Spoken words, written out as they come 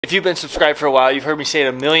If you've been subscribed for a while, you've heard me say it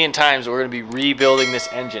a million times that we're going to be rebuilding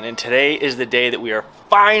this engine, and today is the day that we are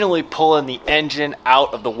finally pulling the engine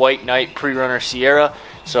out of the WhiteKnight Prerunner Sierra.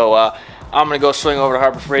 So I'm going to go swing over to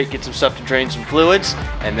Harbor Freight, get some stuff to drain some fluids,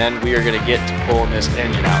 and then we are going to get to pulling this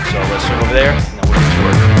engine out. So let's swing over there, and then we'll get to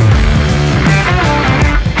work.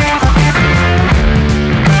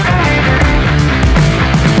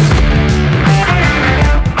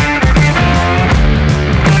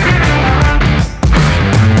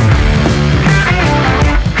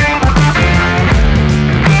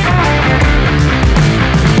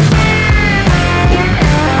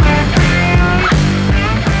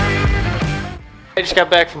 I just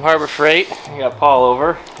got back from Harbor Freight. I got Paul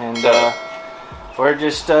over, and we're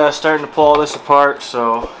just starting to pull all this apart.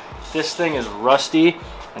 So this thing is rusty,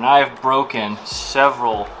 and I've broken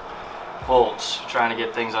several bolts trying to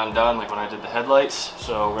get things undone, like when I did the headlights.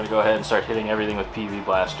 So we're gonna go ahead and start hitting everything with PV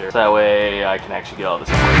Blaster. So that way I can actually get all this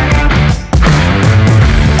apart.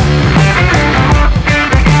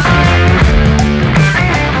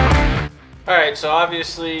 Alright, so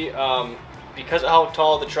obviously, because of how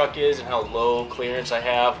tall the truck is and how low clearance I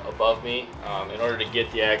have above me, in order to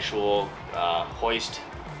get the actual hoist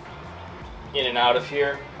in and out of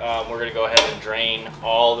here, we're going to go ahead and drain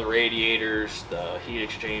all the radiators, the heat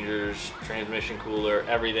exchangers, transmission cooler,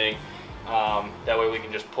 everything. That way we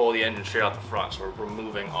can just pull the engine straight out the front, so we're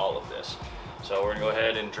removing all of this. So we're going to go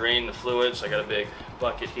ahead and drain the fluids. I got a big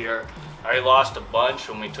bucket here. I already lost a bunch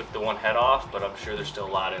when we took the one head off, but I'm sure there's still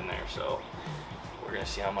a lot in there. So we're gonna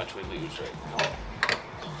see how much we lose right now.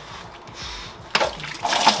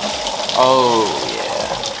 Oh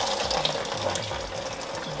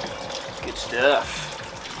yeah, good stuff.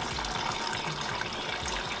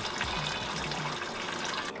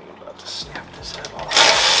 I'm about to snap this head off.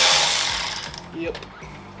 Yep.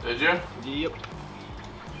 Did you? Yep.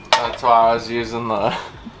 That's why I was using the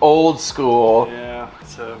old school. Yeah,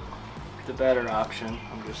 it's the better option.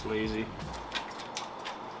 I'm just lazy.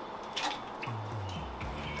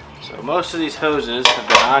 So most of these hoses have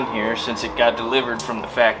been on here since it got delivered from the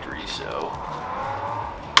factory, so.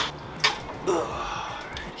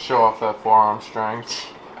 Show off that forearm strength.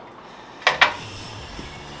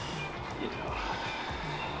 You know,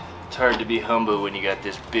 it's hard to be humble when you got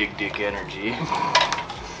this big dick energy.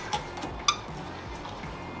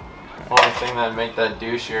 Only thing that'd make that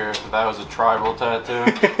douchier if that was a tribal tattoo.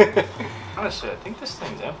 Honestly, I think this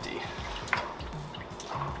thing's empty.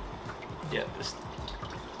 Yeah, this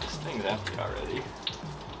thing's empty already.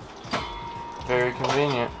 Very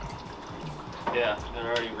convenient. Yeah, it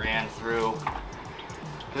already ran through.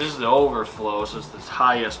 This is the overflow, so it's the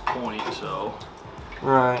highest point, so.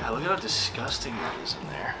 Right. God, look at how disgusting that is in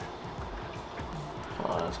there.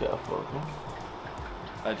 Oh, that's got a focus.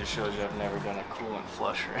 That just shows you I've never done a coolant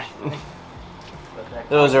flush or anything.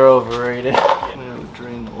 Those are overrated. I'm gonna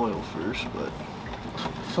drain the oil first, but.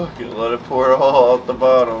 Fucking let it pour all out the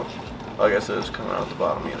bottom. I guess it was coming out the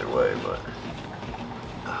bottom either way, but.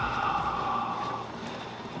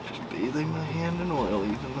 Just bathing my hand in oil,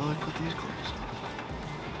 even though I put these gloves on.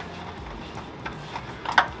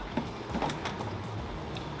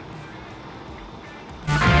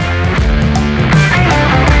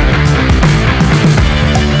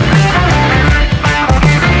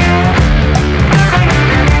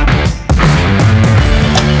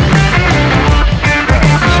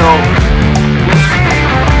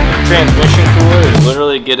 Transmission cooler is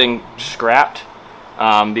literally getting scrapped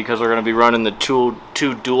because we're going to be running the two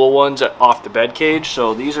dual ones off the bed cage.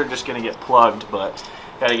 So these are just going to get plugged, but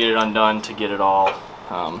got to get it undone to get it all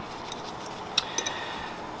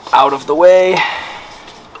out of the way.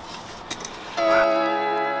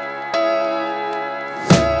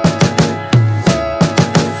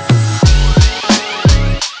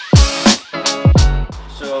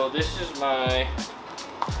 So this is my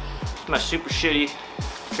super shitty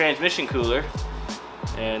transmission cooler,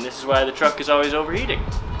 and this is why the truck is always overheating.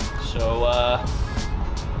 So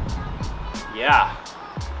yeah,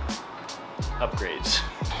 upgrades.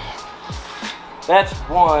 That's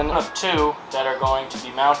one of two that are going to be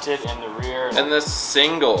mounted in the rear. And this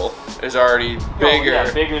single is already bigger. Oh,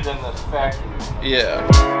 yeah, bigger than the factory. Yeah.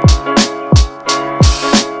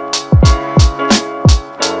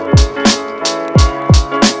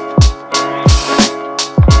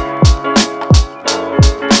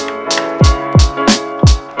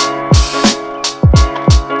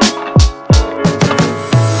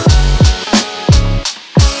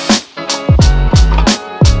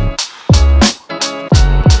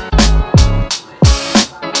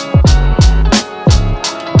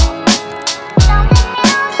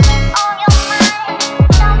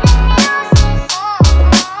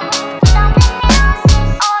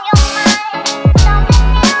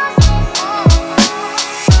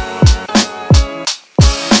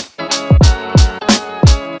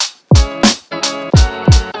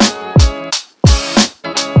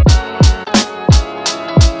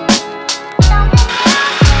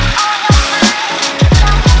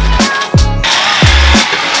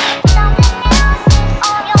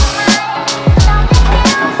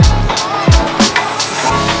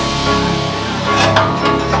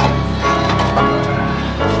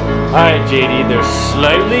 Alright, JD, they're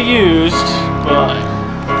slightly used, but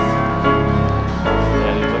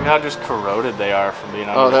yeah, dude, look how just corroded they are from being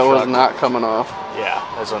on the truck. Oh, that was not coming off. Yeah,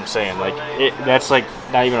 that's what I'm saying. Like, that's like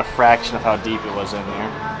not even a fraction of how deep it was in there.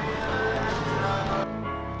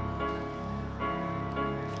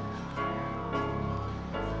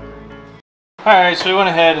 Alright, so we went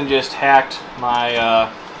ahead and just hacked my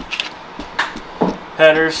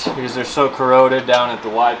headers because they're so corroded down at the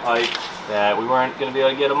Y pipe that we weren't going to be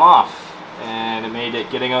able to get them off. And it made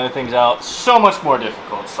getting other things out so much more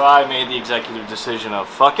difficult. So I made the executive decision of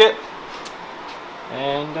fuck it.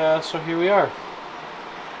 And so here we are.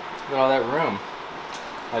 Look at all that room.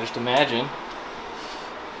 I just imagine.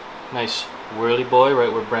 Nice whirly boy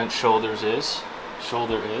right where Brent's shoulder is.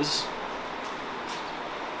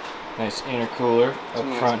 Nice intercooler up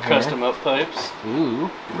front here. Custom up pipes. Ooh.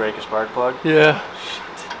 You break a spark plug? Yeah.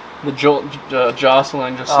 The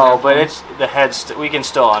Jocelyn just. Oh, but it's the head. We can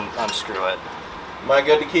still unscrew it. Am I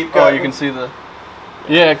good to keep going? going? Oh, you can see the.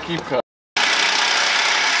 Yeah, keep cutting.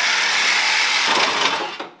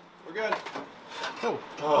 We're good. Oh.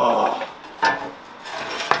 Oh.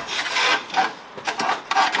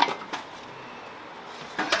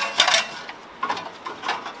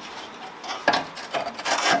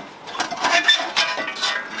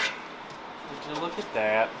 Would you look at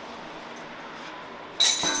that?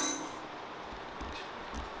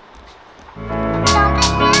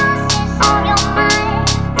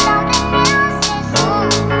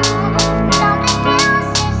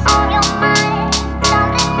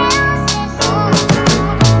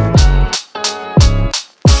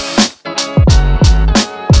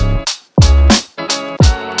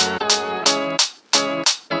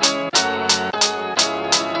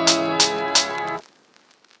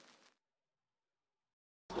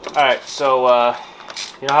 Alright, so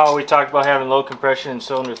you know how we talked about having low compression in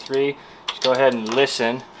cylinder 3? Just go ahead and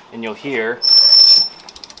listen and you'll hear.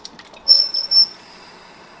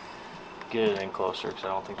 Get it in closer because I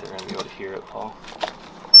don't think they're going to be able to hear it, Paul.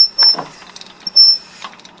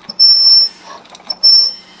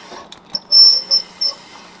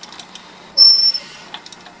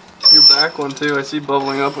 Your back one too, I see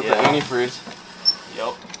bubbling up with the antifreeze.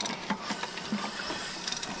 Yep.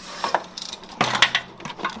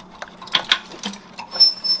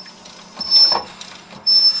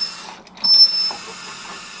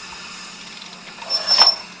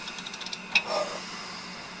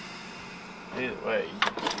 Either way, you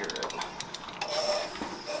can hear it.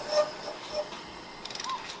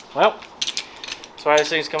 Well, that's why this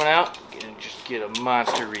thing's coming out. Just get a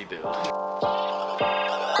monster rebuild.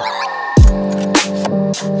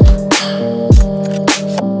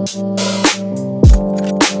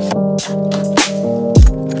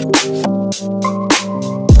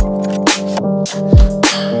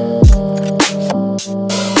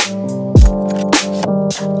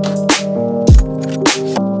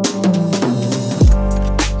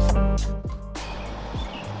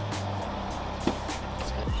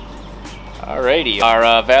 Alrighty,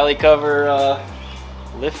 our valley cover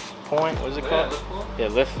lift point, what is it called? Yeah,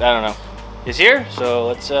 lift, I don't know. Is here, so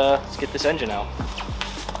let's get this engine out.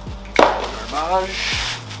 Garbage.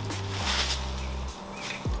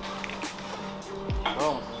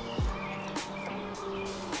 Boom.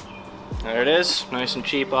 There it is, nice and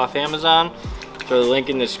cheap off Amazon. Throw the link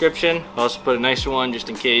in the description. I'll also put a nicer one just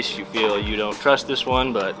in case you feel you don't trust this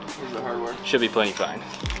one, but Here's the hardware. Should be plenty fine.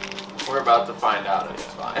 We're about to find out if it's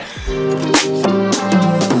fine.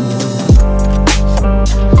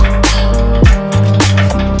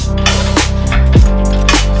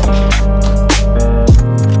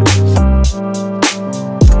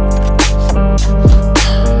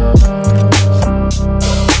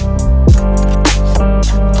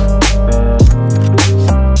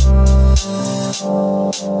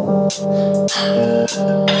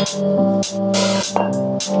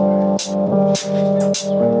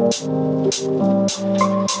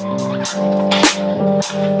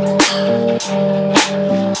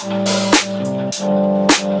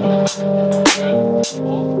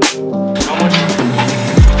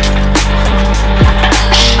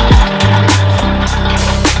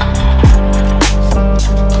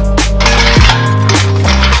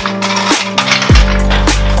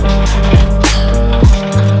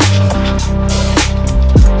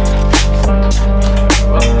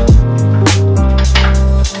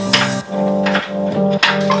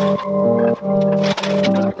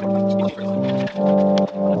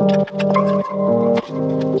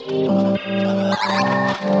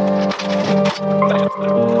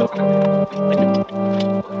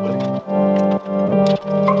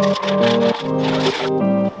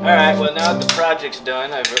 Alright, well now that the project's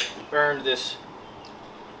done, I've earned this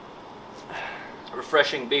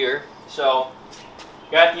refreshing beer. So,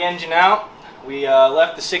 got the engine out. We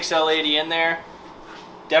left the 6L80 in there.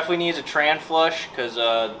 Definitely needs a tran flush because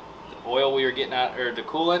the oil we were getting out, or the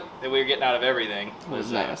coolant that we were getting out of everything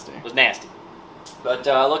was nasty. But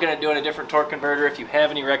looking at doing a different torque converter. If you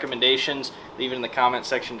have any recommendations, leave it in the comment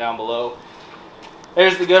section down below.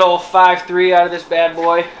 There's the good old 5.3 out of this bad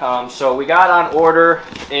boy. So we got on order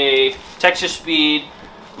a Texas Speed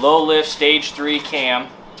low lift stage 3 cam.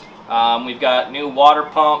 We've got new water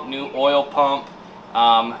pump, new oil pump,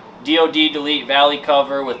 DOD delete valley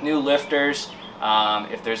cover with new lifters.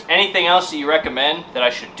 If there's anything else that you recommend that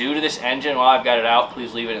I should do to this engine while I've got it out,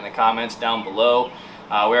 please leave it in the comments down below.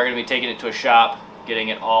 We are going to be taking it to a shop, getting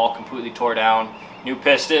it all completely tore down, new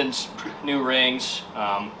pistons, new rings.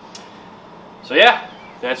 So yeah,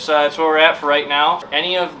 that's where we're at for right now.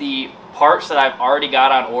 Any of the parts that I've already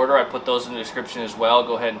got on order, I put those in the description as well.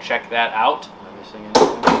 Go ahead and check that out. Am I missing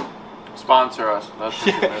anything? Sponsor us. That's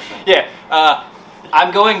what you're missing. Yeah,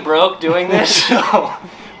 I'm going broke doing this, so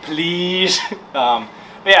please. But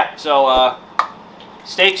yeah, so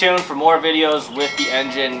stay tuned for more videos with the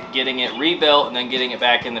engine, getting it rebuilt and then getting it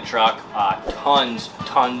back in the truck. Tons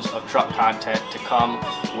of truck content to come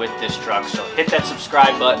with this truck. So hit that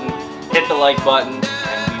subscribe button, hit the like button,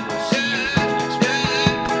 and we will see you in the next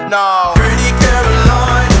video. No. Pretty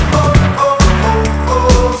Caroline,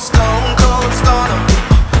 stone cold stunner.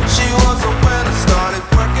 She was a winner, started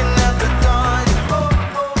working at the dime.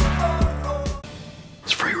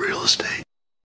 It's free real estate.